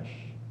flesh.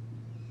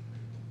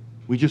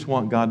 We just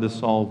want God to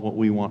solve what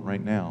we want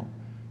right now.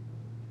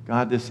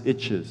 God, this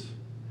itches.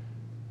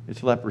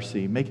 It's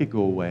leprosy. Make it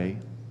go away.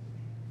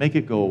 Make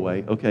it go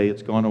away. Okay,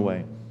 it's gone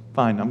away.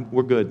 Fine,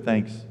 we're good,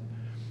 thanks.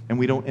 And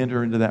we don't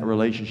enter into that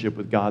relationship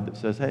with God that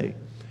says, hey,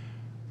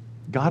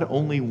 God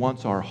only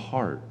wants our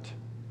heart.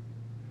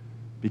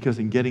 Because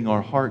in getting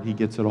our heart, he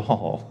gets it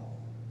all.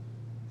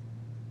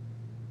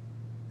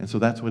 And so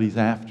that's what he's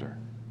after.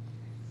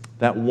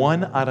 That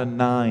 1 out of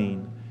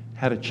 9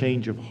 had a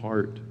change of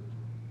heart.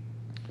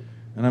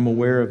 And I'm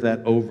aware of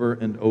that over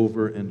and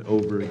over and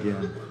over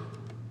again.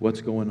 What's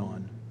going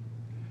on?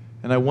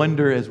 And I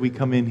wonder as we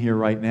come in here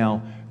right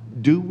now,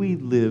 do we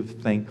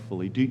live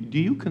thankfully? Do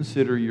you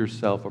consider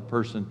yourself a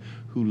person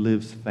who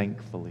lives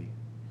thankfully?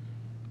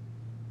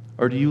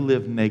 Or do you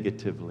live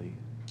negatively?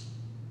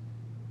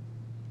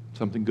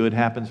 Something good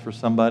happens for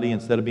somebody,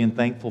 instead of being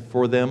thankful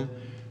for them,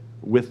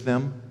 with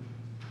them,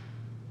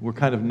 we're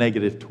kind of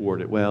negative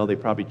toward it. Well, they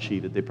probably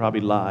cheated. They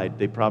probably lied.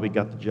 They probably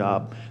got the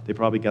job. They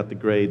probably got the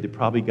grade. They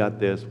probably got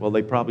this. Well,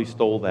 they probably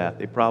stole that.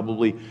 They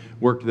probably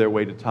worked their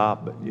way to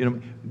top. But,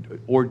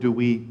 or do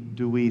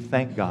we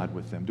thank God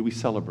with them? Do we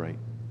celebrate?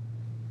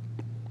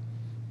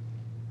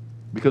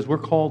 Because we're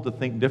called to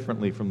think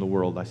differently from the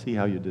world. I see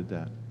how you did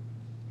that.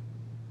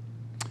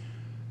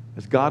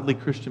 As godly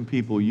Christian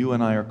people, you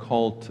and I are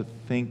called to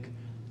think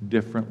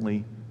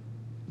differently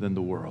than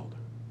the world.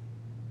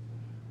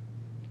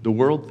 The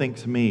world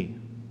thinks me.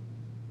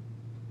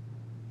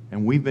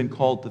 And we've been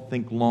called to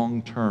think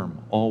long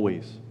term,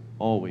 always,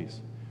 always,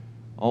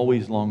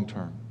 always long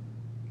term.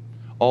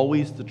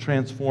 Always the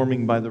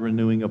transforming by the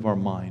renewing of our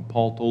mind.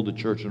 Paul told the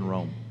church in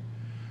Rome.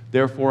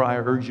 Therefore, I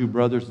urge you,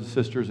 brothers and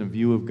sisters, in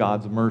view of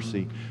God's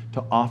mercy,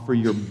 to offer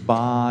your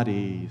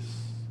bodies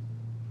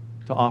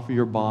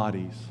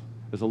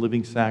as a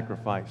living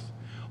sacrifice,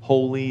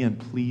 holy and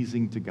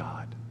pleasing to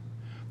God.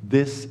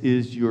 This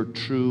is your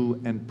true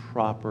and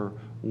proper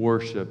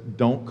worship.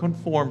 Don't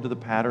conform to the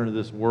pattern of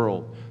this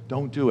world.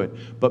 Don't do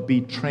it. But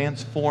be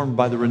transformed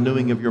by the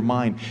renewing of your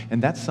mind.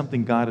 And that's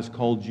something God has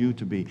called you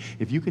to be.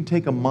 If you can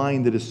take a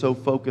mind that is so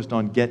focused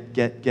on get,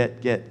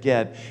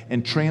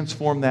 and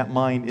transform that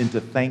mind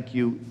into thank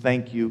you,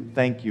 thank you,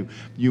 thank you,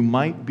 you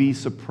might be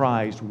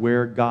surprised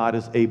where God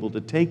is able to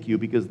take you,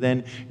 because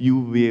then you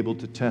will be able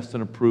to test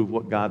and approve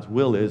what God's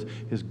will is,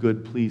 his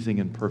good,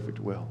 pleasing, and perfect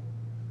will.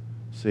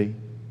 See?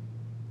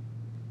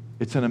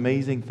 It's an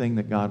amazing thing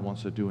that God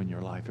wants to do in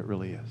your life. It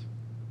really is.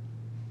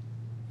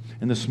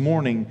 And this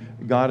morning,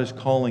 God is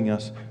calling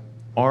us,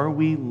 are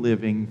we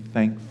living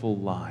thankful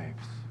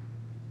lives?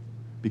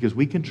 Because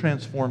we can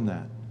transform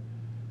that,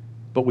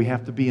 but we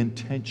have to be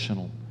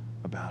intentional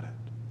about it.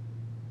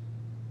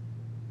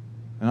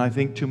 And I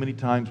think too many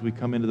times we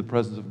come into the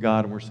presence of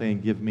God and we're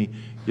saying, give me,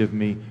 give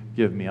me,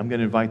 give me. I'm going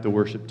to invite the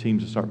worship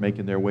teams to start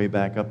making their way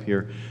back up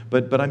here.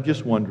 But I'm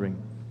just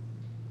wondering,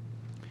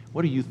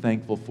 what are you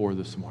thankful for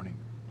this morning?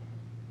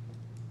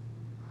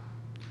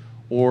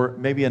 Or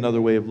maybe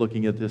another way of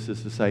looking at this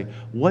is to say,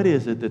 what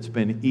is it that's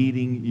been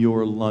eating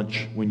your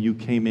lunch when you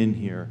came in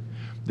here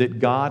that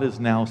God is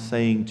now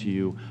saying to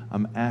you,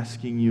 I'm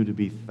asking you to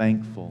be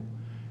thankful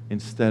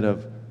instead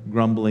of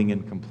grumbling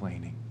and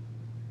complaining?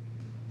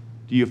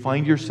 Do you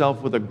find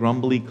yourself with a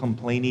grumbly,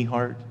 complainy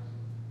heart?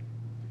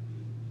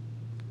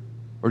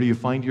 Or do you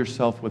find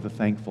yourself with a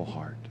thankful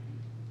heart?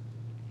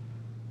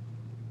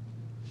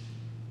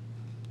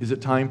 Is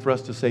it time for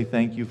us to say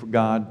thank you for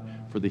God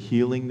for the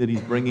healing that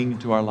He's bringing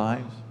into our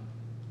lives?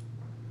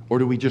 Or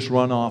do we just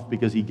run off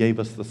because He gave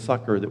us the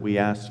succor that we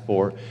asked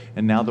for,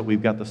 and now that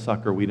we've got the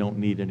succor, we don't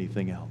need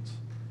anything else?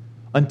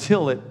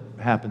 Until it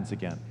happens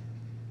again.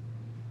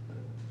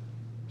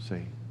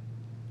 See?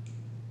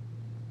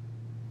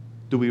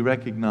 Do we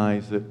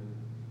recognize that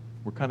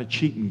we're kind of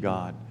cheating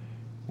God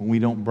when we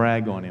don't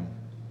brag on Him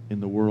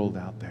in the world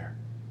out there?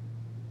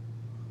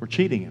 We're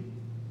cheating Him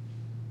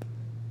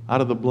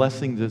out of the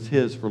blessings that's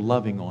His for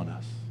loving on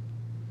us.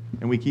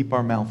 And we keep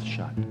our mouth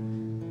shut.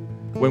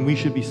 When we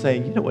should be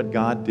saying, you know what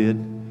God did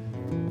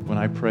when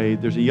I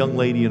prayed? There's a young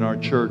lady in our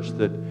church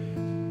that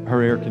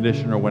her air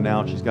conditioner went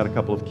out. She's got a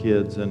couple of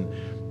kids, and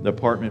the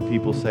apartment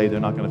people say they're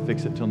not going to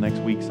fix it till next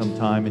week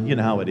sometime. And you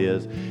know how it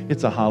is.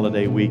 It's a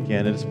holiday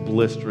weekend, and it's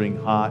blistering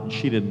hot, and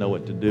she didn't know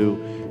what to do.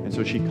 And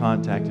so she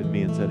contacted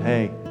me and said,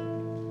 hey,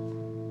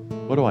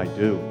 what do I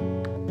do?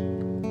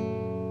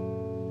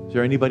 Is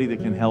there anybody that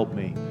can help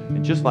me?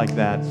 And just like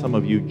that, some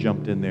of you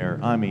jumped in there.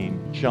 I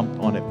mean, jumped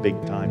on it big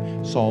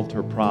time. Solved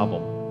her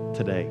problem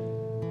today.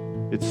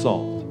 It's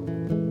solved.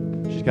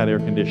 She's got air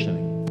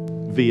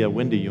conditioning via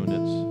window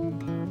units.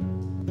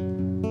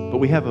 But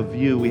we have a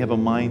view, we have a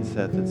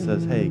mindset that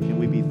says, hey, can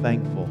we be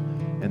thankful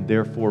and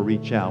therefore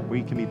reach out?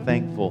 We can be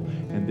thankful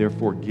and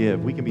therefore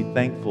give. We can be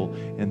thankful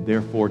and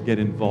therefore get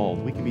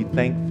involved. We can be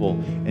thankful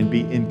and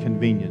be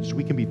inconvenienced.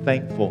 We can be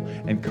thankful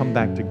and come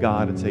back to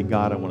God and say,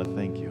 God, I want to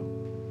thank you.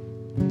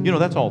 You know,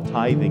 that's all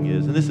tithing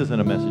is. And this isn't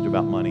a message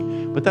about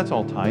money, but that's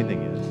all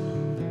tithing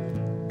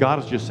is. God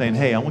is just saying,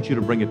 hey, I want you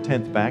to bring a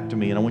tenth back to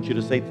me, and I want you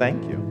to say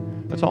thank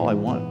you. That's all I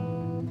want.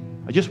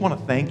 I just want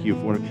to thank you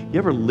for it. You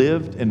ever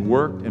lived and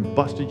worked and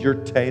busted your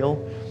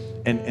tail,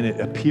 and it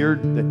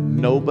appeared that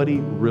nobody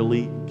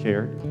really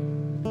cared?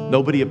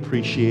 Nobody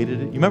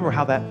appreciated it? You remember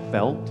how that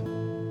felt?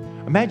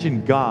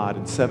 Imagine God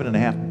and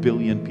 7.5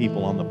 billion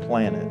people on the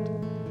planet.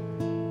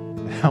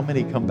 How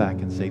many come back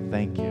and say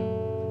thank you?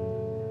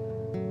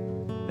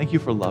 Thank you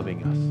for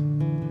loving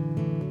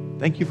us.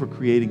 Thank you for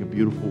creating a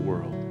beautiful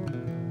world.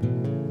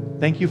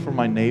 Thank you for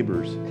my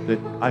neighbors that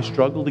I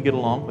struggle to get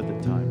along with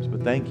at times,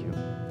 but thank you.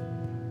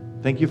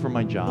 Thank you for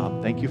my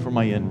job. Thank you for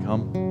my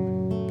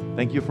income.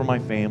 Thank you for my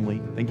family.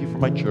 Thank you for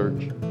my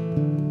church.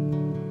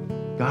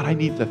 God, I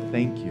need to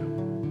thank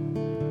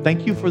you.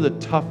 Thank you for the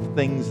tough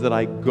things that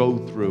I go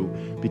through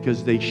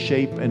because they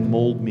shape and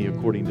mold me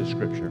according to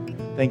Scripture.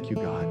 Thank you,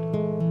 God.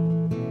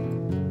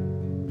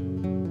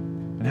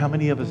 And how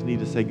many of us need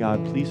to say,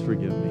 God, please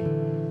forgive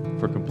me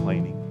for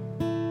complaining.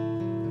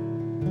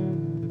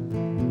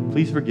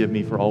 Please forgive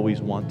me for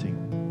always wanting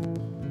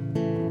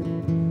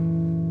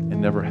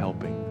and never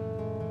helping.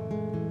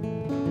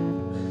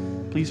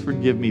 Please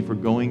forgive me for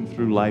going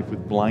through life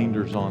with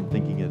blinders on,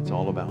 thinking it's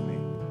all about me,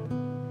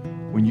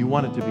 when you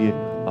want it to be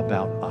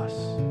about us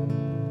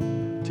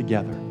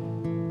together.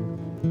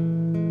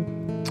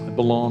 I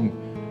belong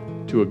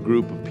to a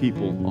group of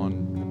people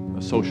on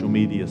a social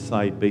media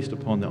site based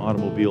upon the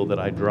automobile that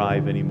I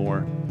drive anymore.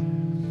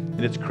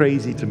 And it's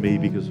crazy to me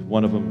because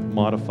one of them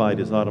modified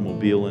his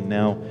automobile, and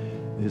now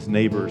his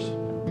neighbors,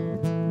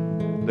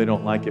 they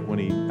don't like it when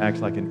he acts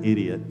like an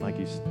idiot, like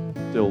he's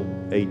still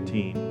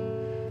 18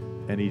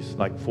 and he's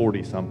like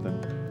 40-something.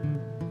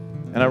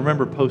 And I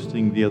remember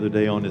posting the other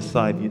day on his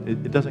site,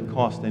 it doesn't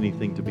cost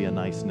anything to be a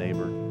nice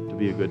neighbor, to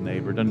be a good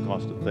neighbor. It doesn't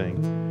cost a thing.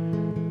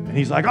 And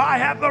he's like, I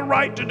have the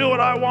right to do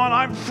what I want.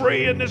 I'm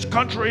free in this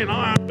country.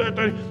 And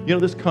you know,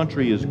 this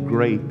country is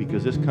great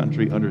because this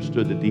country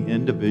understood that the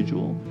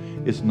individual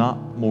is not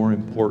more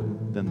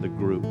important than the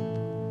group.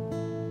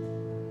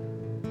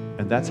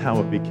 And that's how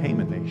it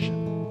became a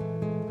nation.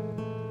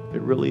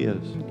 It really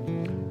is.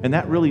 And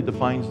that really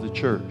defines the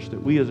church,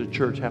 that we as a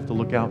church have to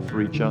look out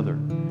for each other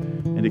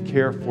and to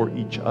care for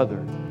each other.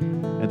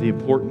 And the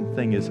important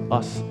thing is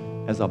us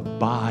as a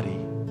body.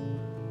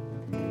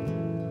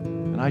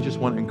 And I just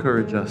want to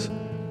encourage us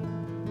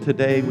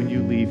today when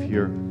you leave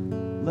here,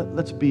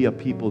 let's be a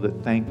people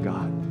that thank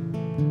God.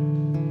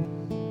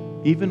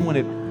 Even when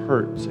it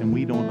hurts and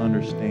we don't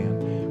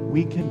understand,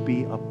 we can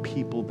be a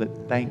people that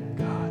thank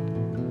God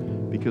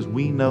because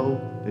we know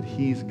that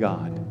He's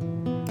God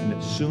and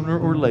that sooner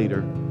or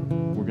later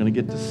we're going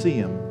to get to see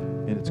Him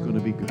and it's going to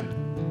be good.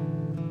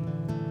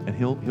 And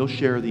He'll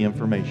share the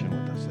information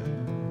with us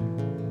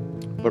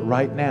then. But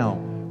right now,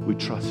 we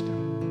trust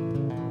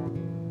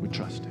Him. We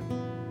trust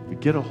Him. We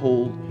get a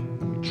hold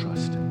and we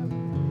trust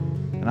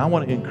Him. And I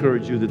want to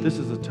encourage you that this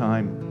is a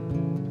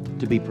time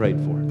to be prayed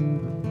for.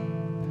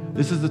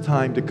 This is the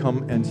time to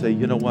come and say,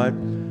 you know what?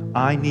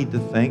 I need to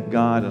thank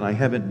God, and I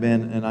haven't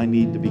been, and I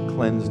need to be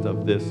cleansed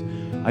of this.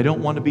 I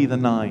don't want to be the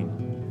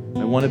 9.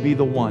 I want to be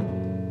the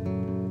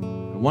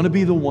 1. I want to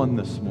be the 1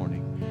 this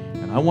morning.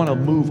 And I want to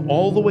move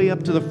all the way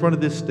up to the front of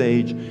this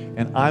stage,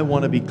 and I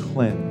want to be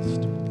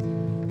cleansed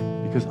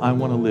because I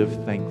want to live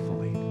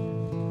thankfully.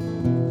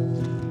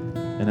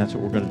 And that's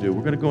what we're going to do.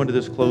 We're going to go into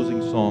this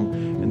closing song,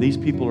 and these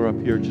people are up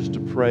here just to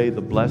pray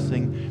the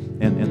blessing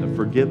and the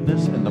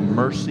forgiveness and the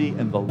mercy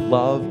and the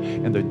love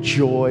and the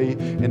joy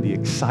and the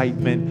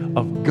excitement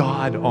of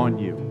God on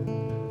you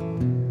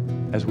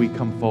as we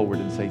come forward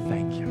and say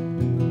thank you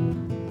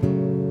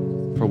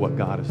for what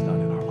God has done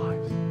in our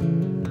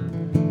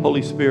lives.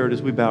 Holy Spirit,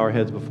 as we bow our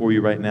heads before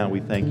you right now, we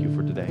thank you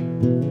for today.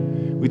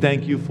 We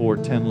thank you for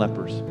 10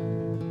 lepers.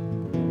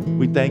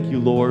 We thank you,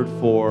 Lord,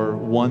 for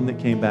one that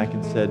came back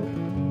and said,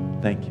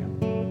 thank you.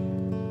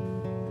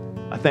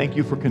 I thank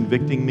you for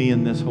convicting me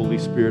in this, Holy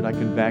Spirit. I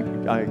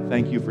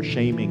thank you for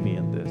shaming me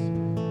in this,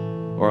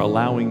 or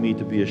allowing me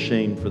to be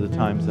ashamed for the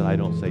times that I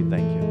don't say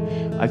thank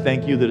you. I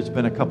thank you that it's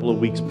been a couple of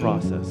weeks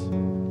process.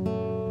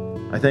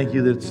 I thank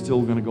you that it's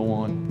still going to go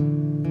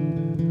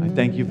on. I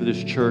thank you for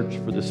this church,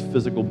 for this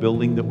physical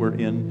building that we're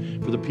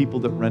in, for the people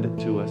that rent it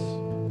to us.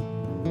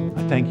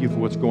 I thank you for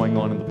what's going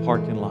on in the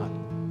parking lot.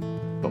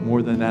 But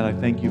more than that, I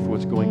thank you for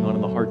what's going on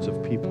in the hearts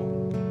of people.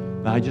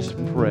 And I just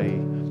pray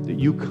that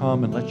you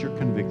come and let your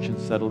conviction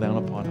settle down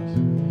upon us.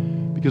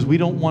 Because we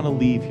don't want to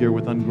leave here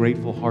with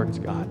ungrateful hearts,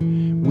 God.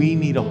 We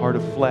need a heart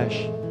of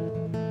flesh.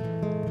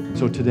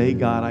 So today,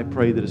 God, I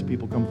pray that as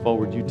people come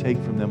forward, you take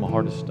from them a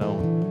heart of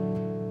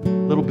stone. A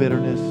little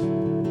bitterness,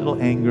 a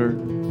little anger, a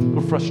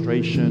little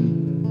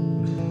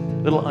frustration,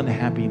 a little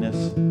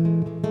unhappiness.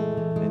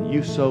 And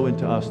you sow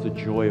into us the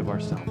joy of our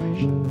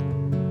salvation.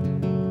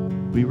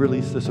 We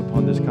release this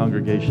upon this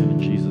congregation in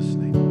Jesus'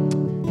 name.